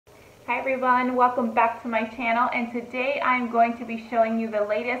Hi everyone, welcome back to my channel, and today I'm going to be showing you the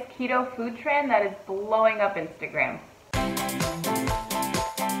latest keto food trend that is blowing up Instagram.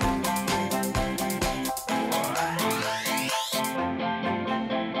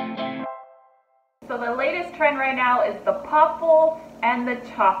 So the latest trend right now is the Paffle and the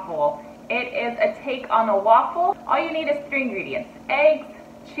Chaffle. It is a take on a waffle. All you need is 3 ingredients: eggs,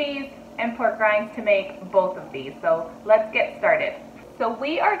 cheese, and pork rinds to make both of these. So let's get started. So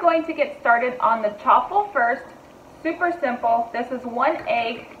we are going to get started on the Chaffle first. Super simple. This is 1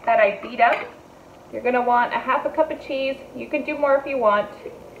 egg that I beat up. You're going to want a 1/2 cup of cheese. You can do more if you want.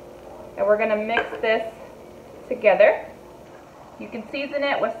 And we're going to mix this together. You can season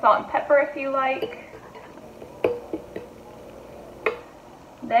it with salt and pepper if you like.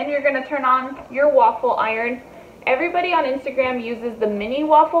 Then you're going to turn on your waffle iron. Everybody on Instagram uses the mini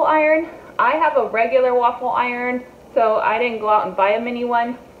waffle iron. I have a regular waffle iron, so I didn't go out and buy a mini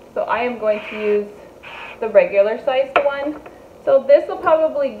one. So I am going to use the regular sized one. So this will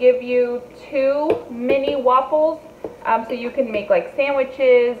probably give you 2 mini waffles. So you can make like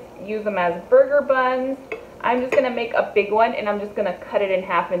sandwiches, use them as burger buns. I'm just going to make a big one, and I'm just going to cut it in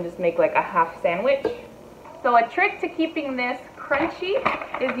half and just make like a half sandwich. So a trick to keeping this crunchy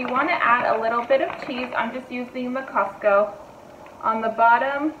is you want to add a little bit of cheese. I'm just using the Costco on the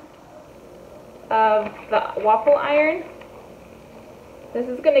bottom of the waffle iron. This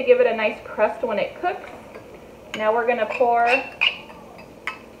is going to give it a nice crust when it cooks. Now we're going to pour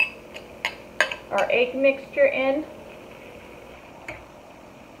our egg mixture in.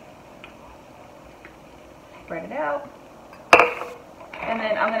 Spread it out. And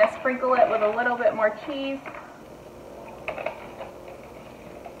then I'm going to sprinkle it with a little bit more cheese.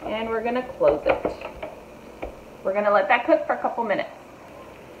 And we're going to close it. We're going to let that cook for a couple minutes.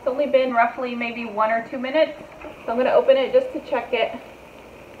 It's only been roughly maybe 1 or 2 minutes. So I'm going to open it just to check it.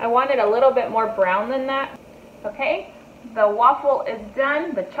 I want it a little bit more brown than that. Okay, the waffle is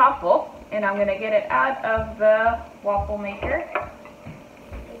done, the chaffle, and I'm going to get it out of the waffle maker.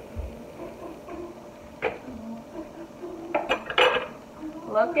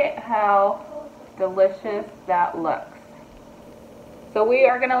 Look at how delicious that looks. So we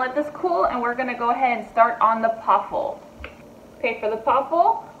are going to let this cool, and we're going to go ahead and start on the Paffle. Okay, for the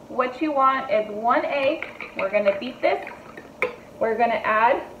Paffle, what you want is 1 egg. We're going to beat this. We're going to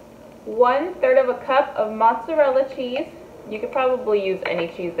add 1/3 of a cup of mozzarella cheese. You could probably use any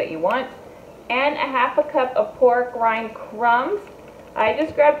cheese that you want. And a 1/2 cup of pork rind crumbs. I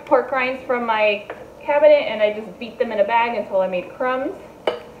just grabbed pork rinds from my cabinet and I just beat them in a bag until I made crumbs.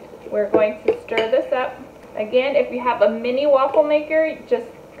 We're going to stir this up. Again, if you have a mini waffle maker, just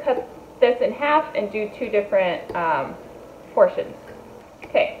cut this in half and do 2 different portions.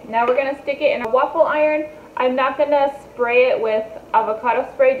 Okay, now we're going to stick it in a waffle iron. I'm not going to spray it with avocado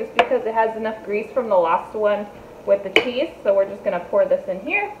spray just because it has enough grease from the last one with the cheese. So we're just going to pour this in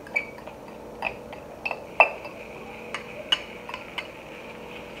here.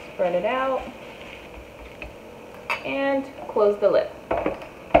 Spread it out. And close the lid.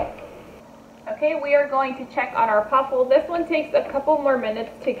 Okay, we are going to check on our Paffle. This one takes a couple more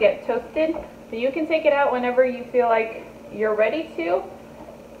minutes to get toasted, so you can take it out whenever you feel like you're ready to.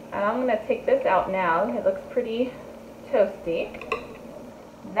 And I'm going to take this out now. It looks pretty toasty.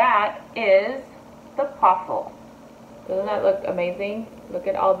 That is the Paffle. Doesn't that look amazing? Look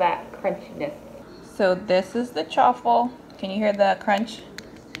at all that crunchiness. So this is the Chaffle. Can you hear the crunch?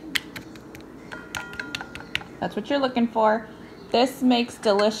 That's what you're looking for. This makes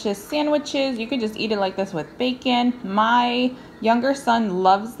delicious sandwiches. You could just eat it like this with bacon. My younger son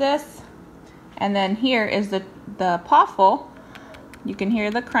loves this. And then here is the Paffle. You can hear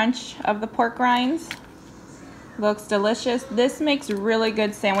the crunch of the pork rinds. Looks delicious. This makes really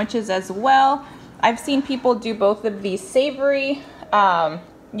good sandwiches as well. I've seen people do both of these savory.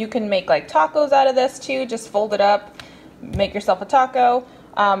 You can make like tacos out of this too. Just fold it up, make yourself a taco.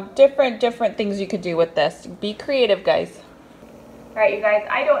 Different things you could do with this. Be creative, guys. Alright, you guys,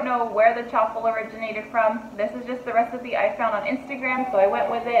 I don't know where the Chaffle originated from. This is just the recipe I found on Instagram, so I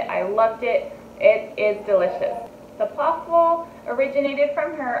went with it. I loved it. It is delicious. The Paffle originated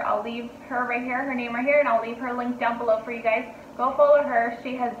from her. I'll leave her right here, her name right here, and I'll leave her link down below for you guys. Go follow her.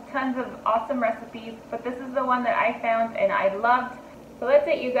 She has tons of awesome recipes, but this is the one that I found and I loved. So that's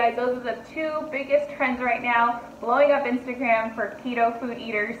it, you guys. Those are the 2 biggest trends right now blowing up Instagram for keto food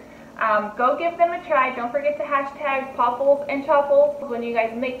eaters. Go give them a try. Don't forget to hashtag Paffles and Chaffles when you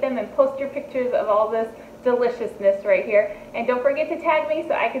guys make them, and post your pictures of all this deliciousness right here. And don't forget to tag me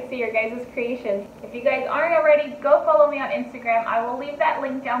so I can see your guys' creations. If you guys aren't already, go follow me on Instagram. I will leave that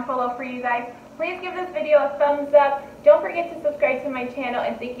link down below for you guys. Please give this video a thumbs up. Don't forget to subscribe to my channel,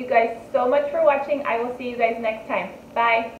 and thank you guys so much for watching. I will see you guys next time. Bye.